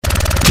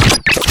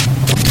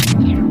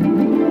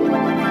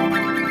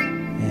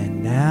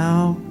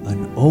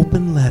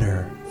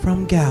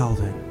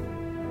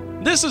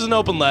Galvin. This is an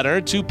open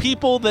letter to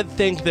people that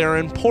think they're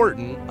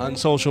important on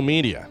social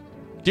media.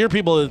 Dear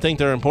people that think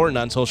they're important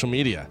on social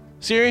media.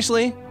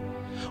 Seriously?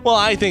 Well,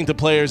 I think the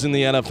players in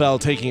the NFL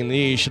taking a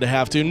knee should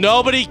have to.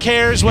 Nobody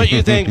cares what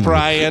you think,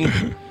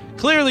 Brian.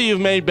 Clearly,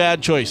 you've made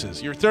bad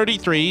choices. You're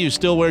 33, you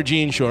still wear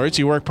jean shorts,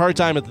 you work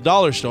part-time at the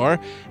dollar store,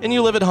 and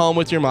you live at home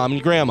with your mom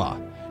and grandma.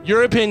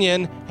 Your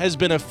opinion has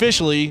been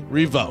officially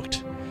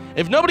revoked.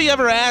 If nobody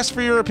ever asked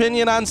for your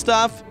opinion on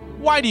stuff,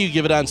 why do you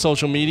give it on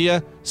social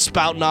media,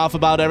 spouting off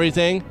about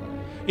everything?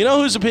 You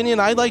know whose opinion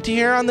I'd like to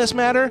hear on this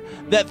matter?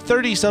 That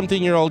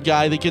 30-something-year-old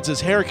guy that gets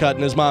his hair cut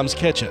in his mom's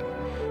kitchen.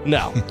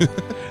 No.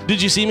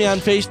 Did you see me on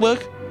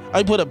Facebook?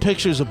 I put up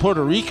pictures of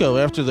Puerto Rico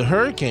after the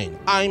hurricane.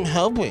 I'm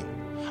helping.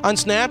 On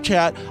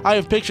Snapchat, I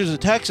have pictures of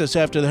Texas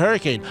after the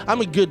hurricane.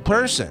 I'm a good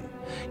person.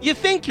 You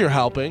think you're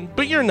helping,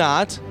 but you're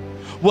not.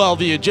 Well,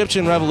 the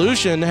Egyptian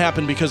revolution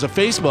happened because of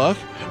Facebook.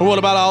 Or what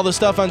about all the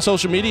stuff on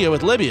social media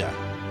with Libya?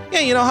 Yeah,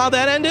 you know how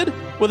that ended?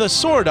 With a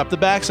sword up the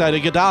backside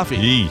of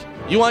Gaddafi.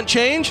 You want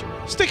change?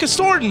 Stick a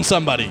sword in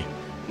somebody.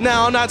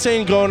 Now, I'm not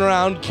saying going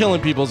around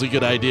killing people is a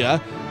good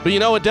idea, but you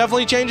know what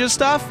definitely changes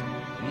stuff?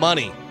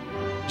 Money.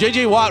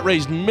 J.J. Watt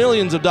raised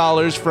millions of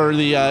dollars for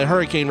the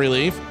hurricane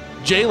relief.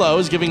 J-Lo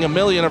is giving $1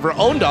 million of her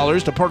own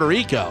dollars to Puerto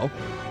Rico.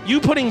 You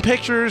putting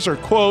pictures or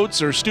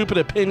quotes or stupid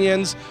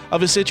opinions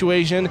of a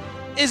situation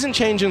isn't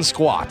changing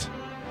squat.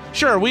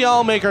 Sure, we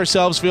all make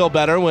ourselves feel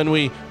better when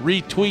we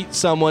retweet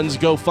someone's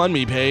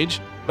GoFundMe page,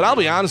 but I'll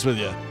be honest with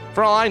you.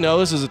 For all I know,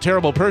 this is a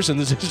terrible person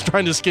that's just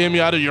trying to scam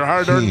you out of your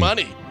hard-earned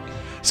money.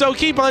 So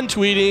keep on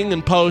tweeting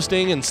and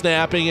posting and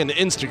snapping and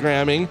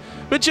Instagramming,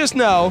 but just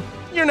know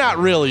you're not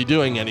really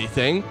doing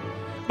anything.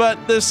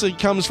 But this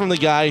comes from the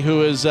guy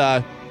who is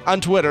on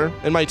Twitter,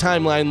 and my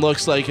timeline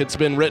looks like it's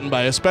been written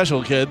by a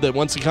special kid that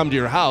wants to come to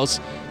your house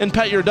and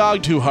pet your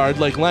dog too hard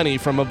like Lenny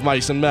from Of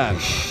Mice and Men.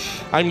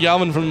 I'm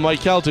Galvin from the Mike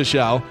Kelta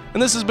Show,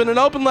 and this has been an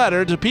open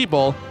letter to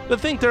people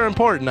that think they're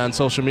important on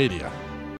social media.